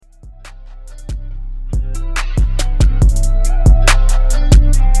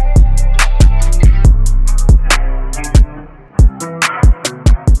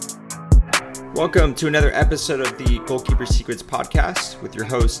Welcome to another episode of the Goalkeeper Secrets podcast with your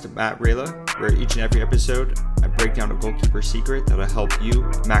host, Matt Rayla, where each and every episode I break down a goalkeeper secret that will help you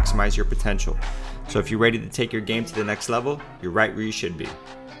maximize your potential. So if you're ready to take your game to the next level, you're right where you should be.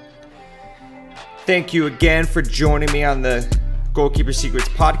 Thank you again for joining me on the Goalkeeper Secrets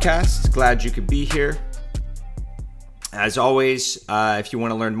podcast. Glad you could be here. As always, if you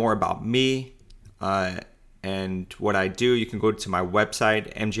want to learn more about me and what I do, you can go to my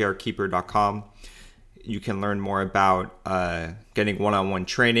website, mjrkeeper.com. You can learn more about getting one-on-one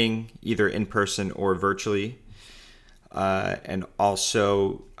training, either in person or virtually. And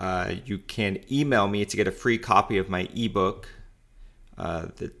also, you can email me to get a free copy of my ebook,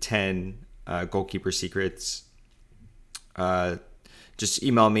 the 10 Goalkeeper Secrets. Just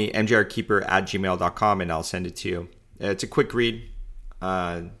email me, mjrkeeper@gmail.com, and I'll send it to you. It's a quick read,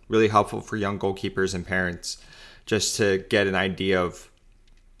 really helpful for young goalkeepers and parents, just to get an idea of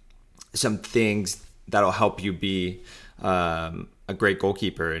some things that'll help you be a great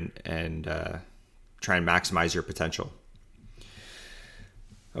goalkeeper and try and maximize your potential.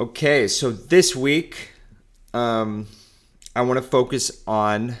 Okay, so this week, I want to focus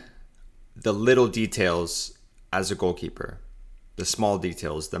on the little details as a goalkeeper, the small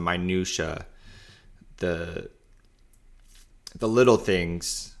details, the minutia, the little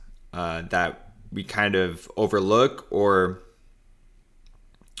things that we kind of overlook, or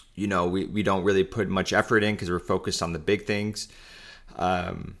we don't really put much effort in because we're focused on the big things.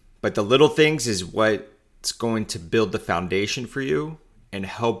 But the little things is what's going to build the foundation for you and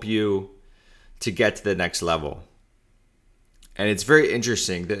help you to get to the next level. And it's very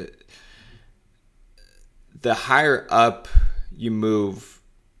interesting that the higher up you move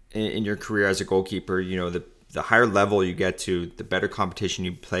in your career as a goalkeeper, the higher level you get to, the better competition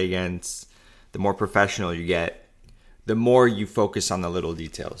you play against, the more professional you get, the more you focus on the little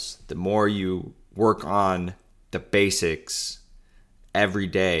details, the more you work on the basics every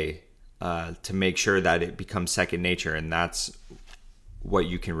day to make sure that it becomes second nature. And that's what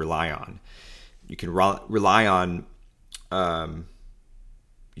you can rely on. You can rely on,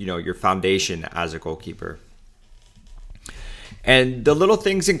 your foundation as a goalkeeper. And the little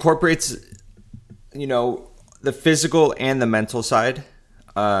things incorporates, the physical and the mental side.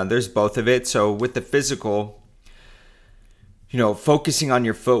 There's both of it. So with the physical, focusing on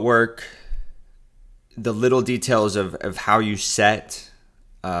your footwork, the little details of how you set,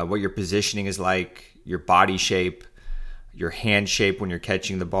 what your positioning is like, your body shape, your hand shape when you're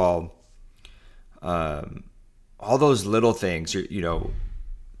catching the ball, all those little things,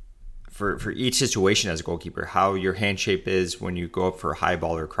 for each situation as a goalkeeper, how your hand shape is when you go up for a high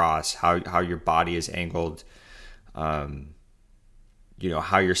ball or cross, how your body is angled, how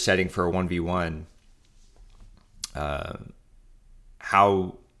you're setting for a 1v1,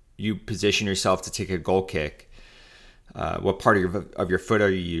 how you position yourself to take a goal kick, what part of your foot are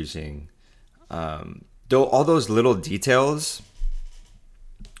you using, though all those little details,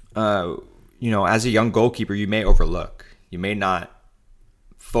 as a young goalkeeper, you may overlook, you may not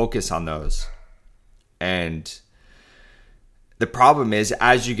focus on those. And the problem is,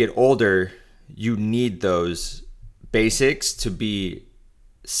 as you get older, you need those basics to be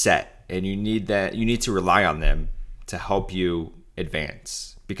set, and you need to rely on them to help you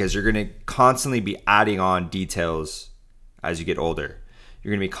advance, because you're going to constantly be adding on details as you get older.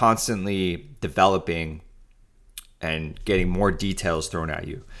 You're going to be constantly developing and getting more details thrown at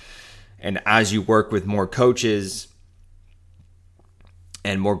you. And as you work with more coaches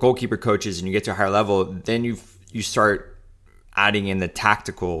and more goalkeeper coaches, and you get to a higher level, then you start adding in the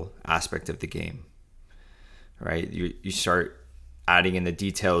tactical aspect of the game, right? You start adding in the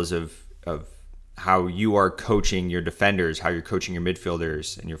details of how you are coaching your defenders, how you're coaching your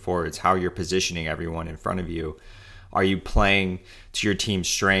midfielders and your forwards, how you're positioning everyone in front of you. Are you playing to your team's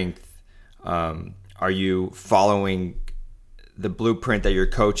strength? Are you following the blueprint that your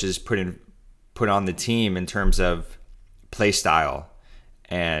coach has put on the team in terms of play style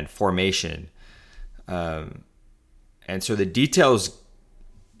and formation? And so the details,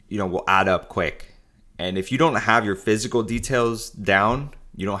 will add up quick. And if you don't have your physical details down,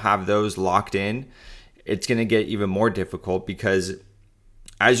 you don't have those locked in, it's going to get even more difficult, because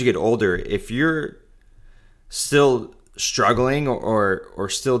as you get older, if you're still struggling or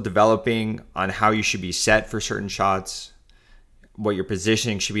still developing on how you should be set for certain shots, what your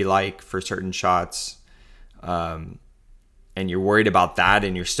positioning should be like for certain shots, and you're worried about that,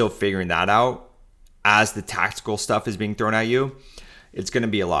 and you're still figuring that out as the tactical stuff is being thrown at you, it's going to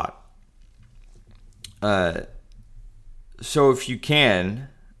be a lot. So if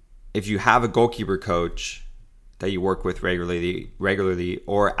you have a goalkeeper coach that you work with regularly,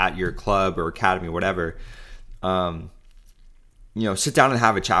 or at your club or academy, whatever, sit down and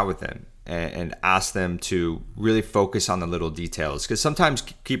have a chat with them and ask them to really focus on the little details. Because sometimes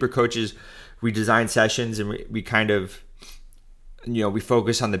keeper coaches, we design sessions and we kind of, we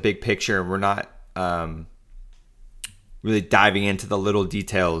focus on the big picture, and we're not really diving into the little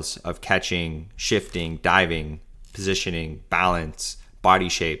details of catching, shifting, diving, positioning, balance, body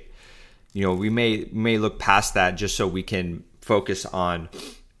shape. We may look past that just so we can focus on,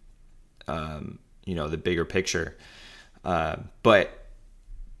 the bigger picture. But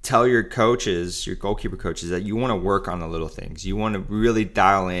tell your coaches, your goalkeeper coaches, that you want to work on the little things. You want to really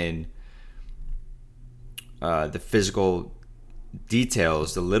dial in the physical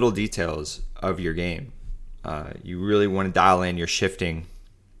details, the little details of your game. You really want to dial in your shifting,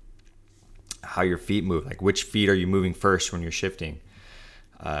 how your feet move, like which feet are you moving first when you're shifting,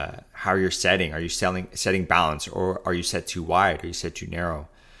 how you're setting. Are you setting balance, or are you set too wide? Are you set too narrow?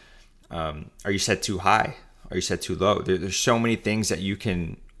 Are you set too high? Are you set too low? There's so many things that you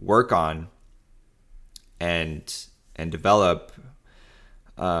can work on and develop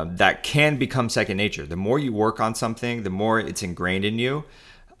that can become second nature. The more you work on something, the more it's ingrained in you,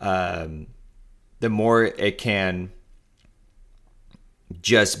 the more it can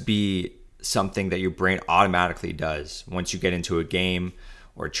just be something that your brain automatically does. Once you get into a game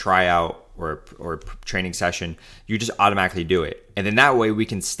or a tryout or a training session, you just automatically do it. And then that way we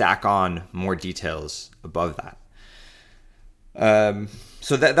can stack on more details above that.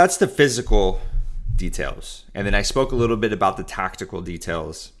 So that's the physical details. And then I spoke a little bit about the tactical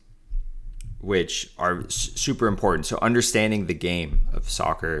details, which are super important. So understanding the game of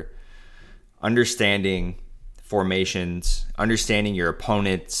soccer, understanding formations, understanding your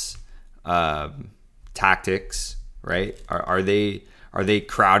opponent's tactics, right? Are they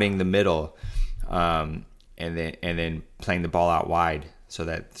crowding the middle, and then playing the ball out wide so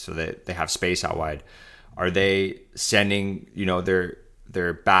that they have space out wide? Are they sending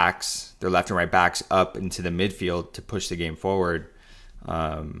their backs, their left and right backs, up into the midfield to push the game forward,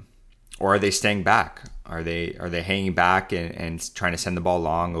 or are they staying back? Are they hanging back and trying to send the ball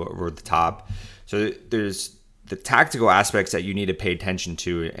long over the top? So there's the tactical aspects that you need to pay attention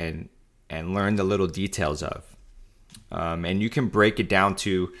to and learn the little details of. And you can break it down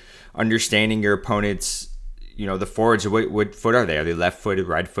to understanding your opponent's, the forwards. What foot are they? Are they left-footed,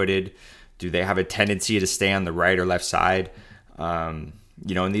 right-footed? Do they have a tendency to stay on the right or left side? And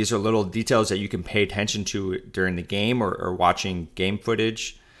these are little details that you can pay attention to during the game or watching game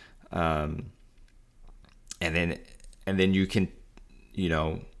footage. And then you can,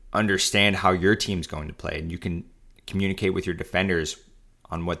 understand how your team's going to play, and you can communicate with your defenders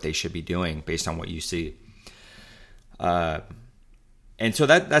on what they should be doing based on what you see. And so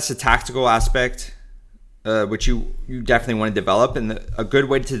that's the tactical aspect, which you definitely want to develop. And a good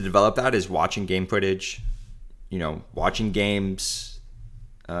way to develop that is watching game footage, watching games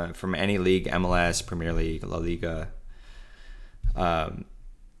from any league, MLS, Premier League, La Liga,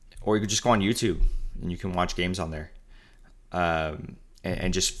 or you could just go on YouTube and you can watch games on there,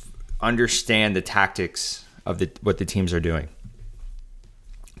 and just understand the tactics of what the teams are doing.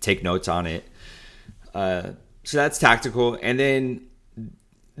 Take notes on it. So that's tactical. And then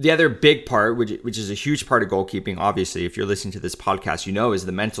the other big part, which is a huge part of goalkeeping, obviously, if you're listening to this podcast, is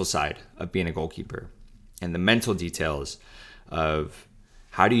the mental side of being a goalkeeper, and the mental details of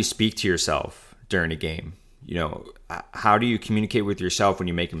how do you speak to yourself during a game? How do you communicate with yourself when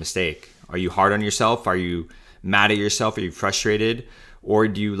you make a mistake? Are you hard on yourself? Are you mad at yourself? Are you frustrated? Or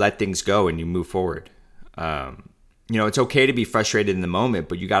do you let things go and you move forward? It's okay to be frustrated in the moment,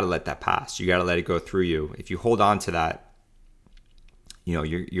 but you got to let that pass. You got to let it go through you. If you hold on to that,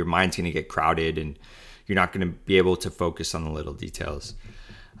 your mind's going to get crowded and you're not going to be able to focus on the little details.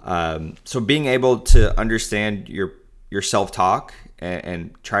 So being able to understand your self-talk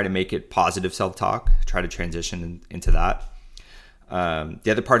and try to make it positive self-talk, try to transition into that.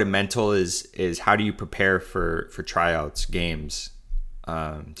 The other part of mental is how do you prepare for tryouts, games?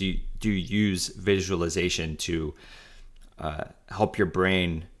 Do you use visualization to help your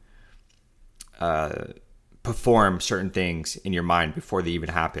brain perform certain things in your mind before they even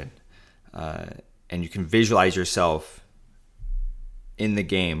happen? And you can visualize yourself in the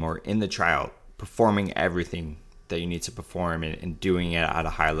game or in the tryout performing everything that you need to perform and doing it at a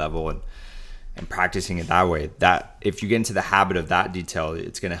high level and practicing it that way. That if you get into the habit of that detail,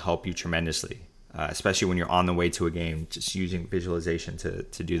 it's going to help you tremendously, especially when you're on the way to a game, just using visualization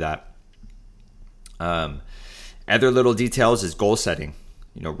to do that. Other little details is goal setting,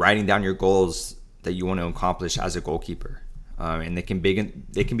 writing down your goals that you want to accomplish as a goalkeeper. And they can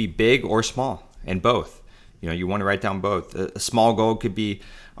be big or small, and both. You want to write down both. A small goal could be,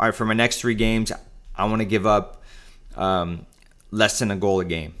 all right, for my next 3 games, I want to give up less than a goal a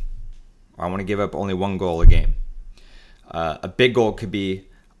game. Or I want to give up only 1 goal a game. A big goal could be,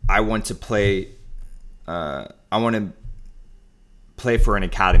 I want to play for an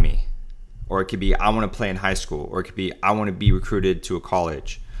academy. Or it could be, I want to play in high school. Or it could be, I want to be recruited to a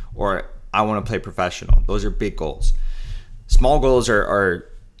college. Or I want to play professional. Those are big goals. Small goals are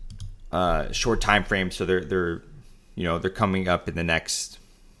short time frames, so they're coming up in the next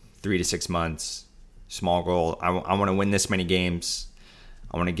 3 to 6 months. Small goal, I want to win this many games.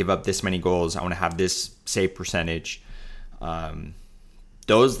 I want to give up this many goals. I want to have this save percentage. Having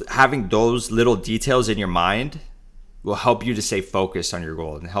those little details in your mind will help you to stay focused on your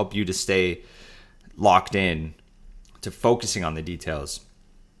goal and help you to stay locked in to focusing on the details.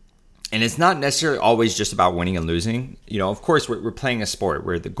 And it's not necessarily always just about winning and losing. Of course, we're playing a sport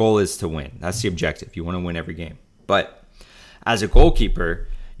where the goal is to win. That's the objective. You want to win every game. But as a goalkeeper,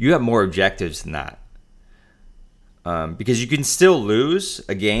 you have more objectives than that. Because you can still lose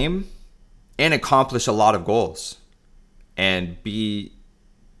a game and accomplish a lot of goals and be,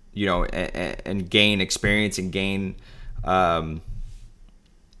 and gain experience and gain,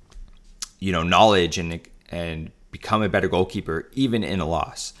 knowledge and become a better goalkeeper, even in a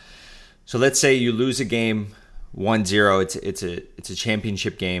loss. So let's say you lose a game 1-0. It's a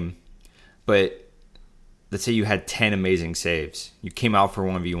championship game, but let's say you had 10 amazing saves. You came out for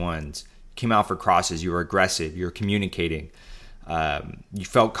 1v1s, came out for crosses. You were aggressive. You were communicating. You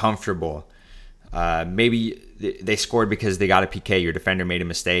felt comfortable. Maybe they scored because they got a PK. Your defender made a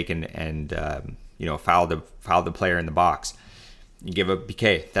mistake and fouled the player in the box. You give up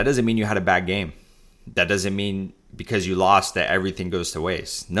PK. That doesn't mean you had a bad game. That doesn't mean because you lost that everything goes to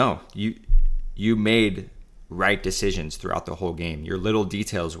waste. No, you made right decisions throughout the whole game. Your little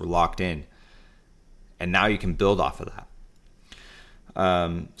details were locked in, and now you can build off of that.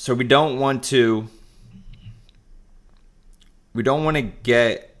 So we don't want to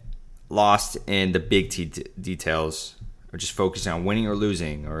get lost in the big details, or just focusing on winning or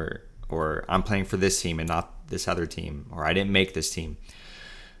losing, or I'm playing for this team and not this other team, or I didn't make this team.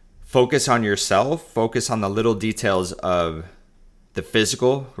 Focus on yourself. Focus on the little details of the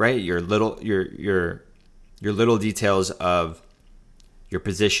physical, right? Your little details of your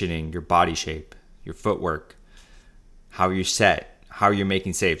positioning, your body shape, your footwork, how you set, how you're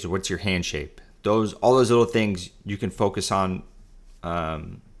making saves, what's your hand shape. All those little things you can focus on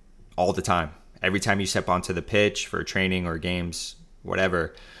all the time. Every time you step onto the pitch for training or games,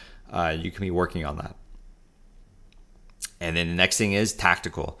 whatever, you can be working on that. And then the next thing is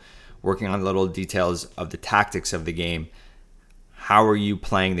tactical. Working on little details of the tactics of the game. How are you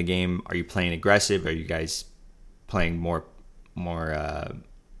playing the game? Are you playing aggressive? Are you guys playing more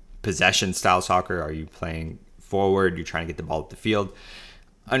possession style soccer? Are you playing forward? You're trying to get the ball up the field.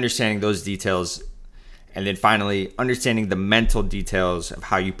 Understanding those details. And then finally, understanding the mental details of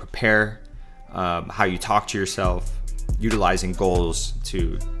how you prepare, how you talk to yourself, utilizing goals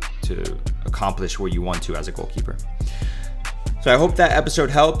to accomplish what you want to as a goalkeeper. So I hope that episode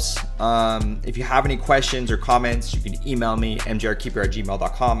helps. If you have any questions or comments, you can email me,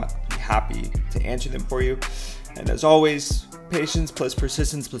 mjrkeeper@gmail.com. I'd be happy to answer them for you. And as always, patience plus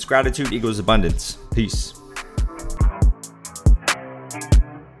persistence plus gratitude equals abundance. Peace.